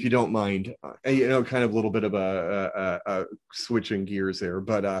 if you don't mind. Kind of a little bit of a switching gears there,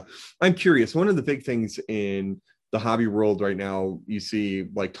 but I'm curious. One of the big things in the hobby world right now, you see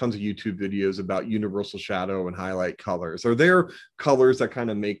like tons of YouTube videos about universal shadow and highlight colors. Are there colors that kind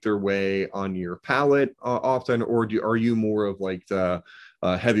of make their way on your palette often, or are you more of like the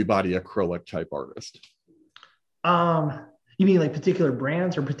heavy body acrylic type artist? You mean like particular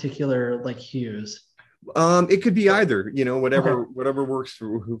brands or particular like hues? It could be either, Okay. whatever works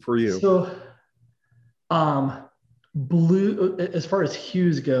for you. So, blue, as far as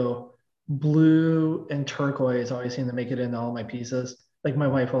hues go, blue and turquoise always seem to make it into all my pieces. Like my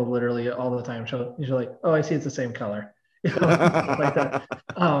wife will literally all the time, she'll like, oh, I see it's the same color, stuff like that.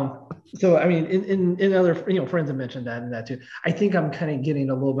 So I mean, in other, friends have mentioned that and that too. I think I'm kind of getting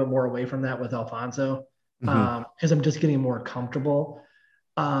a little bit more away from that with Alfonso, Mhm. because I'm just getting more comfortable.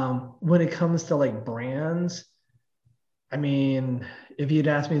 When it comes to like brands, I mean, if you'd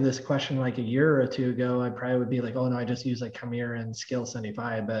asked me this question like a year or two ago, I probably would be like, oh no, I just use like Khmer and Scale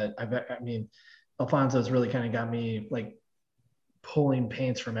 75. But I mean, Alfonso's really kind of got me like pulling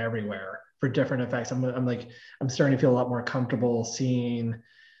paints from everywhere for different effects. I'm like, I'm starting to feel a lot more comfortable seeing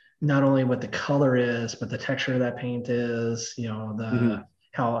not only what the color is, but the texture of that paint is, the Mhm.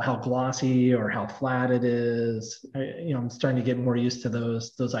 how glossy or how flat it is. I'm starting to get more used to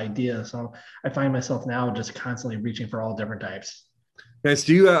those ideas. So I find myself now just constantly reaching for all different types. Nice.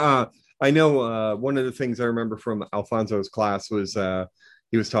 Do you? I know one of the things I remember from Alfonso's class was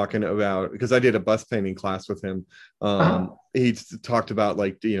he was talking about, because I did a bus painting class with him. Uh-huh. He talked about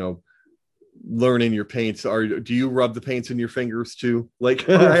like learning your paints. Do you rub the paints in your fingers too? Like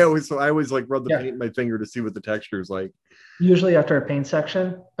I Oh, always like rub the paint yeah. in my finger to see what the texture is like. Usually after a paint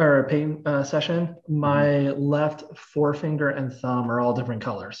section or a paint session, Mhm. my left forefinger and thumb are all different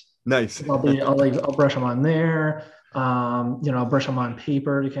colors. Nice. I'll brush them on there. I'll brush them on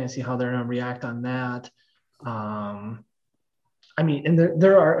paper to kind of see how they're going to react on that. Um, I mean, and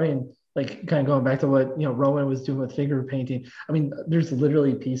there are, I mean, like kind of going back to what, Rowan was doing with figure painting. I mean, there's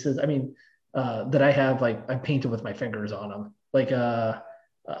literally pieces, I mean, that I have, like, I painted with my fingers on them. Like,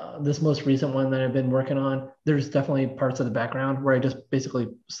 this most recent one that I've been working on, there's definitely parts of the background where I just basically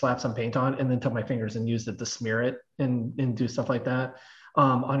slap some paint on and then took my fingers and used it to smear it and do stuff like that.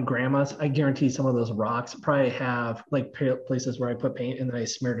 On grandma's, I guarantee some of those rocks probably have like places where I put paint and then I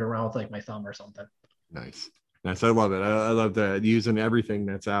smeared it around with like my thumb or something. Nice. Nice. I love it. I love that, using everything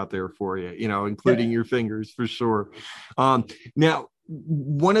that's out there for you, Yeah. including your fingers for sure. Now,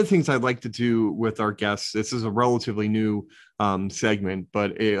 one of the things I'd like to do with our guests, this is a relatively new segment,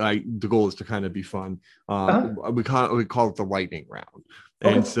 but the goal is to kind of be fun. Uh-huh. We call it the lightning round.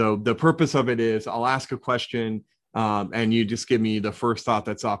 And Okay. so the purpose of it is I'll ask a question, and you just give me the first thought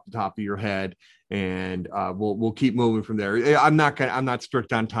that's off the top of your head, and we'll keep moving from there. I'm not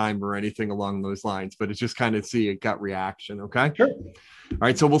strict on time or anything along those lines, but it's just kind of see a gut reaction. Okay. Sure. All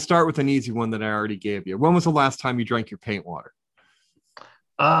right. So we'll start with an easy one that I already gave you. When was the last time you drank your paint water?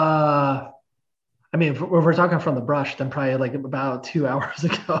 Uh, I mean, if we're talking from the brush, then probably like about 2 hours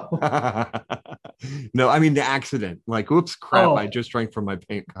ago. No, I mean the accident. Like, oops, crap! I Oh, just drank from my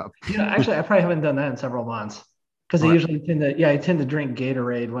paint cup. actually, I probably haven't done that in several months because All right. I tend to drink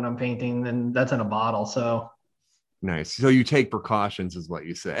Gatorade when I'm painting, and that's in a bottle. So Nice. So you take precautions, is what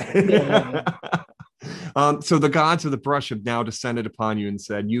you yeah, yeah, say. yeah. So the gods of the brush have now descended upon you and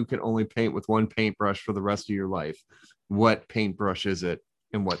said you can only paint with one paintbrush for the rest of your life. What paintbrush is it,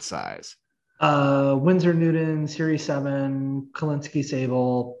 and what size? Winsor Newton, Series 7, Kolinsky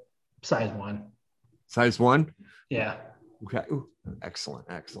Sable, size 1. Size one? Yeah. Okay. Ooh, excellent.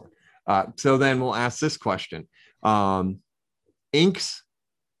 Excellent. So then we'll ask this question. Um, Inks,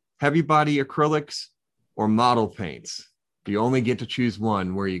 heavy body acrylics, or model paints? You only get to choose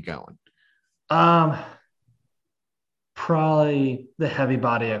one. Where are you going? Um, Probably the heavy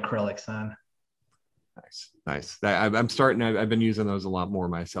body acrylics then. Nice. Nice. I'm starting, I've been using those a lot more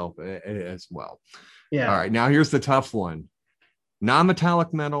myself as well. All Yeah. right. Now here's the tough one: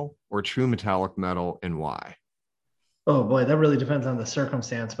 non-metallic metal or true metallic metal, and why? Oh boy, that really depends on the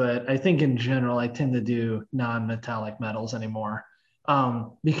circumstance, but I think in general, I tend to do non-metallic metals anymore,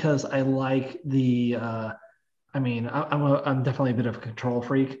 because I like the. I mean, I'm definitely a bit of a control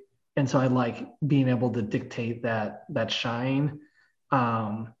freak, and so I like being able to dictate that shine.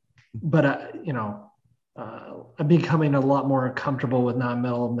 Um, but I'm becoming a lot more comfortable with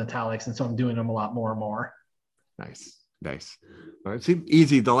non-metal metallics, and so I'm doing them a lot more and more. Nice. Nice. All right. See,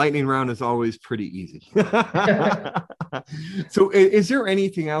 easy. The lightning round is always pretty easy. So is there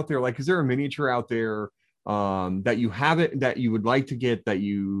anything out there? Like, is there a miniature out there that you haven't, that you would like to get, that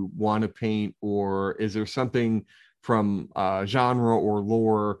you want to paint, or is there something from genre or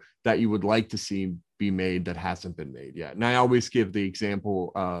lore that you would like to see be made that hasn't been made yet. And I always give the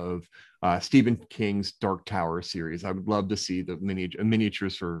example of Stephen King's Dark Tower series. I would love to see the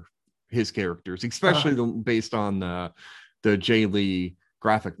miniatures for his characters, especially based on the Jay Lee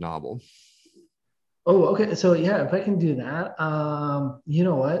graphic novel. Oh, okay. So yeah, if I can do that, you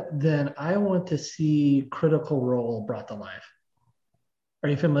know what? Then I want to see Critical Role brought to life. Are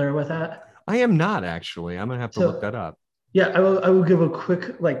you familiar with that? I am not actually. I'm gonna have to look So that up. yeah, I will give a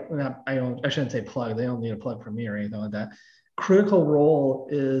quick like I shouldn't say plug. They don't need a plug from me or anything like that. Critical Role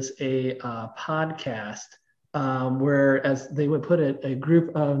is a podcast where, as they would put it, a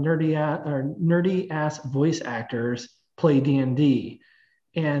group of nerdy ass voice actors play D&D,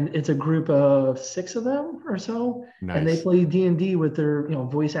 and it's a group of six of them or so, and they Nice. play D&D with their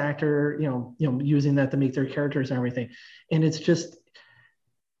voice actor, using that to make their characters and everything, and it's just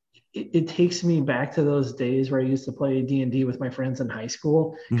it takes me back to those days where I used to play D&D with my friends in high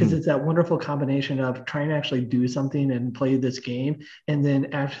school, because Mhm. it's that wonderful combination of trying to actually do something and play this game, and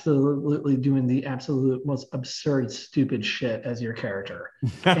then absolutely doing the absolute most absurd stupid shit as your character.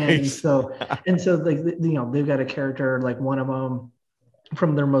 and Nice. so and so like they've got a character, like one of them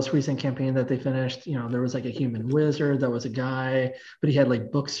from their most recent campaign that they finished. There was like a human wizard that was a guy, but he had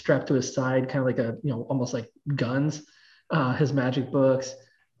like books strapped to his side, kind of like a almost like guns, his magic books.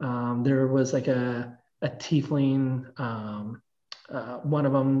 There was like a tiefling, one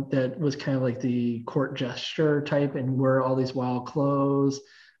of them that was kind of like the court gesture type and wear all these wild clothes.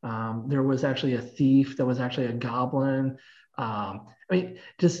 There was actually a thief that was actually a goblin. I mean,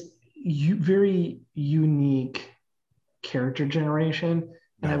 just very unique character generation.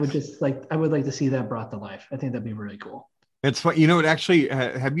 And Nice. I would like to see that brought to life. I think that'd be really cool. It's fun. It actually,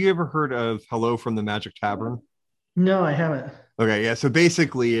 have you ever heard of Hello from the Magic Tavern? No, I haven't. Okay, yeah. So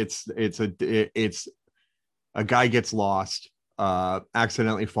basically, it's a guy gets lost,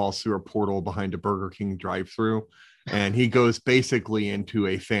 accidentally falls through a portal behind a Burger King drive-through, and he goes basically into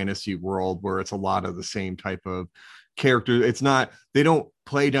a fantasy world where it's a lot of the same type of character. It's not they don't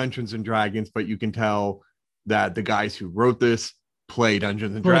play Dungeons and Dragons, but you can tell that the guys who wrote this play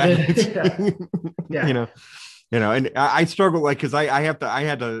Dungeons and Like, Dragons. yeah, you yeah. know, and I struggle like because I had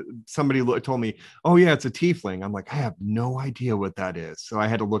to somebody told me, oh yeah, it's a tiefling. I'm like, I have no idea what that is, so I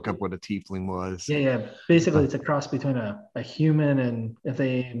had to look up what a tiefling was. Yeah, yeah. Basically, it's a cross between a human, and if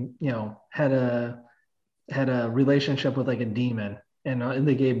they, had a relationship with like a demon, and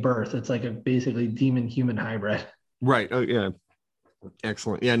they gave birth, it's like a basically demon human hybrid. Right. Oh yeah.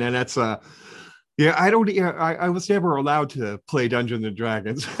 Excellent. Yeah, and that's yeah, I don't yeah, I was never allowed to play Dungeons and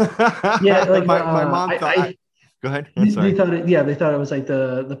Dragons. Yeah, like My mom thought go ahead. I'm they sorry. thought they thought it was like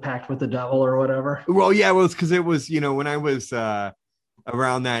the pact with the devil or whatever. Well, yeah, well, it's because it was, when I was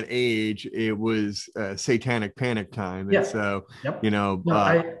around that age, it was satanic panic time. And Yeah. so, Yep. you know,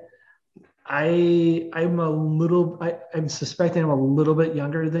 No, I'm suspecting I'm a little bit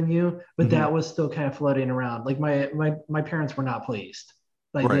younger than you, but mhm, that was still kind of floating around. Like my parents were not pleased.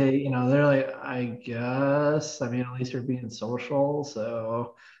 Like right. they're like, I guess, I mean, at least you're being social.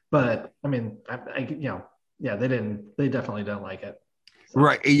 So, but I mean, yeah, they definitely don't like it. So,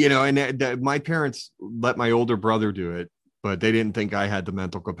 Right. And my parents let my older brother do it, but they didn't think I had the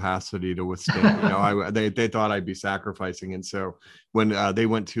mental capacity to withstand. They thought I'd be sacrificing. And so when they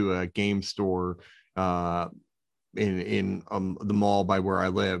went to a game store uh, in the mall by where I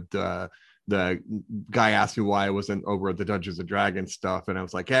lived, the guy asked me why I wasn't over at the Dungeons and Dragons stuff, and I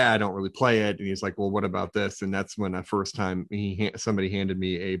was like, "Yeah, I don't really play it." And he's like, "Well, what about this?" And that's when the first time somebody handed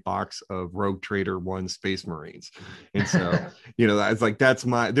me a box of Rogue Trader One Space Marines, and so that's like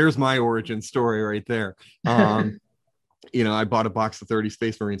there's my origin story right there. I bought a box of 30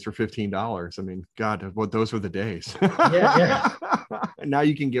 Space Marines for $15. I mean, God, what those were the days. yeah, yeah, Now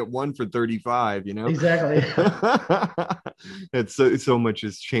you can get one for 35, exactly. So much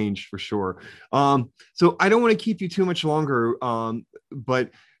has changed for sure. So I don't want to keep you too much longer.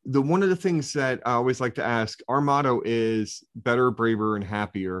 But one of the things that I always like to ask, our motto is better, braver, and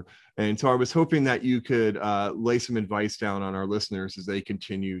happier. And so I was hoping that you could lay some advice down on our listeners as they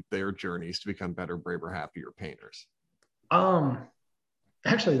continue their journeys to become better, braver, happier painters. Um,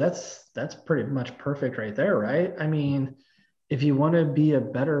 Actually, that's pretty much perfect right there, right? I mean, if you want to be a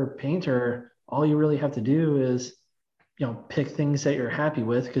better painter, all you really have to do is, pick things that you're happy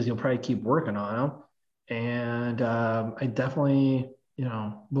with, because you'll probably keep working on them. And I definitely,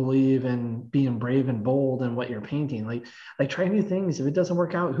 believe in being brave and bold in what you're painting. Like try new things. If it doesn't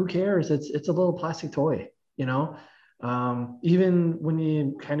work out, who cares? It's a little plastic toy, you know. Even when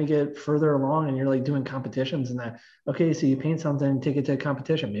you kind of get further along and you're like doing competitions and that, okay, so you paint something, take it to a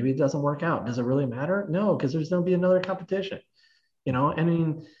competition. Maybe it doesn't work out. Does it really matter? No, because there's going to be another competition. I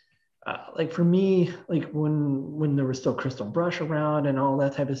mean, like for me, like when there was still Crystal Brush around and all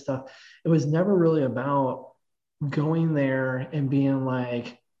that type of stuff, it was never really about going there and being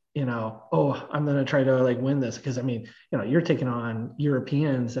like, oh, I'm gonna try to like win this because I mean, you're taking on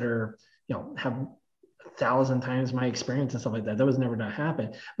Europeans that are, have 1,000 times my experience and stuff like that. That was never gonna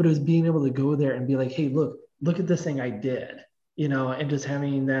happen. But it was being able to go there and be like, hey, look at this thing I did, and just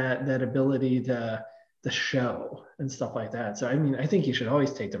having that ability to show and stuff like that. So I mean, I think you should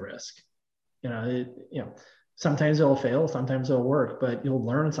always take the risk. Sometimes it'll fail, sometimes it'll work, but you'll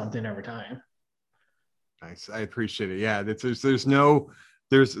learn something every time. Nice. I appreciate it. Yeah.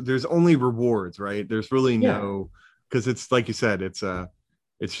 There's only rewards, right? There's really Yeah. no, because it's like you said, it's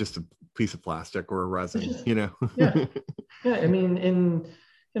just a piece of plastic or a It's resin, just, yeah. Yeah. I mean,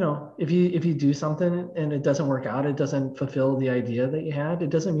 if you do something and it doesn't work out, it doesn't fulfill the idea that you had, it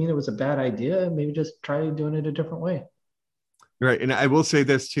doesn't mean it was a bad idea. Maybe just try doing it a different way. Right. And I will say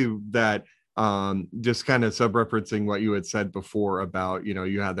this too, that just kind of sub-referencing what you had said before about,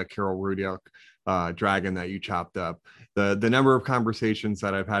 you had that Carol Rudiak dragon that you chopped up. The number of conversations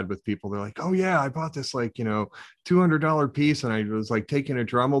that I've had with people, they're like, oh yeah, I bought this like, $200 piece and I was like taking a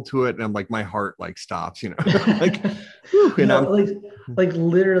Dremel to it and I'm like, my heart like stops, like, whew, and No, I'm like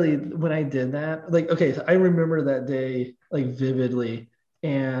literally when I did that, like okay, so I remember that day like vividly,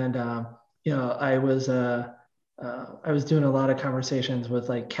 and I was doing a lot of conversations with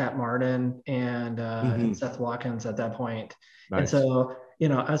like Kat Martin and Mhm. Seth Watkins at that point, and Nice. so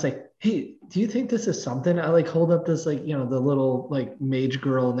I was like, hey, do you think this is something? I like hold up this like the little like mage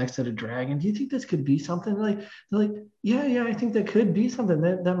girl next to the dragon. Do you think this could be something? Like they're like, yeah, I think that could be something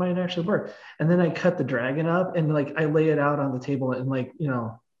that might actually work. And then I cut the dragon up and like I lay it out on the table in like,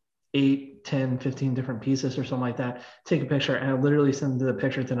 8, 10, 15 different pieces or something like that. Take a picture and I literally send the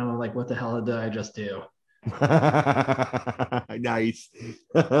picture to them. I'm like, what the hell did I just do? Nice.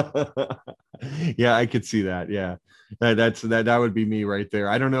 Yeah, I could see that. Yeah. That would be me right there.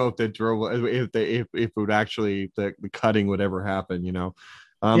 I don't know if the drove if it would actually the cutting would ever happen,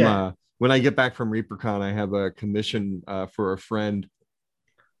 Yeah. When I get back from ReaperCon, I have a commission for a friend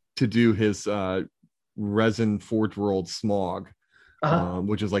to do his resin Forge World Smog, Uh-huh.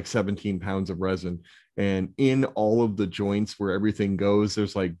 which is like 17 pounds of resin. And in all of the joints where everything goes,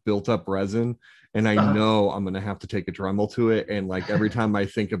 there's like built up resin. And I Uh-huh. know I'm gonna have to take a Dremel to it. And like every time I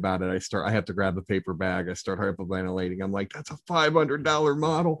think about it, I have to grab a paper bag. I start hyperventilating. I'm like, that's a $500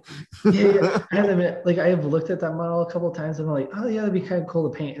 model. Yeah. I have to admit, like I have looked at that model a couple of times and I'm like, oh yeah, that'd be kind of cool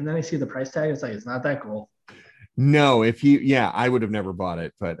to paint. And then I see the price tag, it's like it's not that cool. No, I would have never bought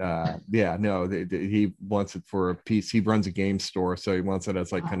it, but yeah, no, he wants it for a piece. He runs a game store, so he wants it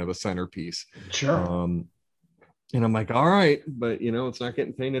as like kind of a centerpiece. Sure. Um, and I'm like, all right, but it's not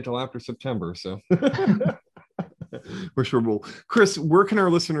getting painted until after September, so for sure. Well, Chris, where can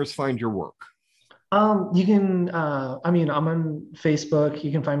our listeners find your work? You can, I mean, I'm on Facebook.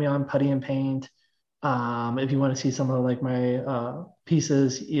 You can find me on Putty and Paint. If you want to see some of like my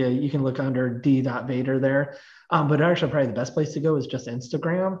pieces, yeah, you can look under d.vader there. But actually, probably the best place to go is just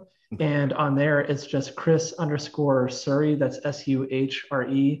Instagram. And on there, it's just Chris underscore Surrey. That's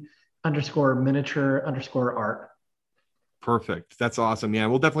SUHRE underscore miniature underscore art. Perfect. That's awesome. Yeah,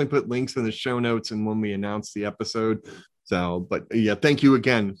 we'll definitely put links in the show notes and when we announce the episode. So, but yeah, thank you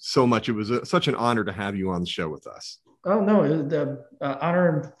again so much. It was such an honor to have you on the show with us. Oh, no, the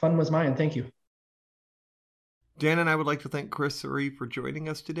honor and fun was mine. Thank you. Dan and I would like to thank Chris Surrey for joining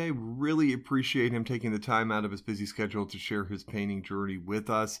us today. Really appreciate him taking the time out of his busy schedule to share his painting journey with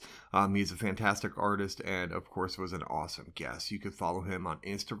us. He's a fantastic artist and, of course, was an awesome guest. You can follow him on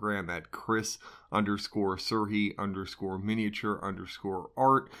Instagram at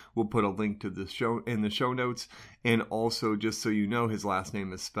Chris_Surrey_miniature_art. We'll put a link to the show in the show notes. And also, just so you know, his last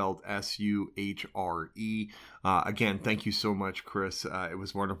name is spelled SUHRE. Again, thank you so much, Chris. It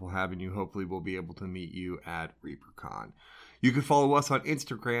was wonderful having you. Hopefully, we'll be able to meet you at ReaperCon. You can follow us on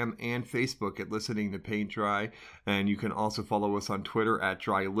Instagram and Facebook at Listening to Paint Dry. And you can also follow us on Twitter at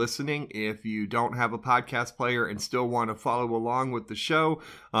Dry Listening. If you don't have a podcast player and still want to follow along with the show,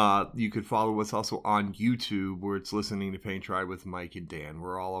 you could follow us also on YouTube, where it's Listening to Paint Dry with Mike and Dan,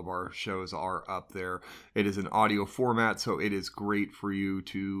 where all of our shows are up there. It is an audio format, so it is great for you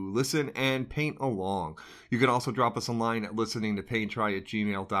to listen and paint along. You can also drop us a line at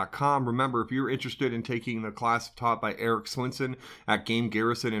listeningtopaintdry@gmail.com. Remember, if you're interested in taking the class taught by Eric Swinson, Robinson at Game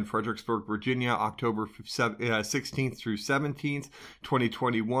Garrison in Fredericksburg, Virginia, October 16th through 17th,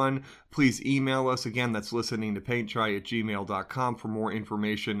 2021. Please email us. Again, that's listeningtopaintdry@gmail.com for more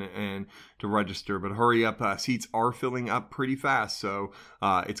information and to register. But hurry up, seats are filling up pretty fast, so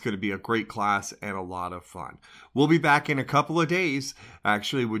it's going to be a great class and a lot of fun. We'll be back in a couple of days,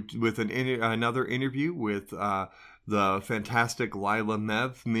 actually, with another interview with the fantastic Lila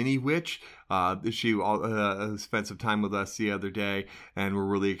Mev, Mini Witch. She spent some time with us the other day, and we're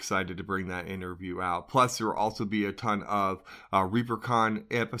really excited to bring that interview out. Plus, there will also be a ton of ReaperCon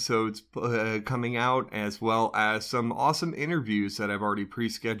episodes coming out, as well as some awesome interviews that I've already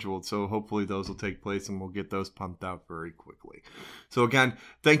pre-scheduled. So hopefully those will take place, and we'll get those pumped out very quickly. So again,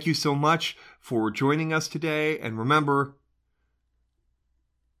 thank you so much for joining us today. And remember,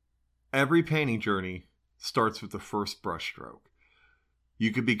 every painting journey starts with the first brushstroke.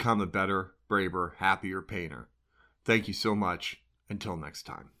 You could become a better, braver, happier painter. Thank you so much. Until next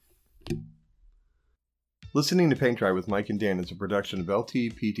time. Listening to Paint Dry with Mike and Dan is a production of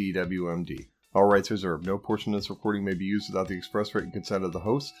LTPTWMD. All rights reserved. No portion of this recording may be used without the express written consent of the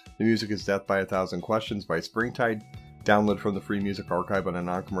host. The music is Death by a Thousand Questions by Springtide. Download from the Free Music Archive on a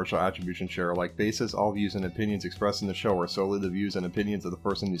non-commercial attribution share-alike basis. All views and opinions expressed in the show are solely the views and opinions of the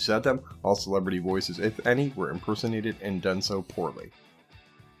person who said them. All celebrity voices, if any, were impersonated and done so poorly.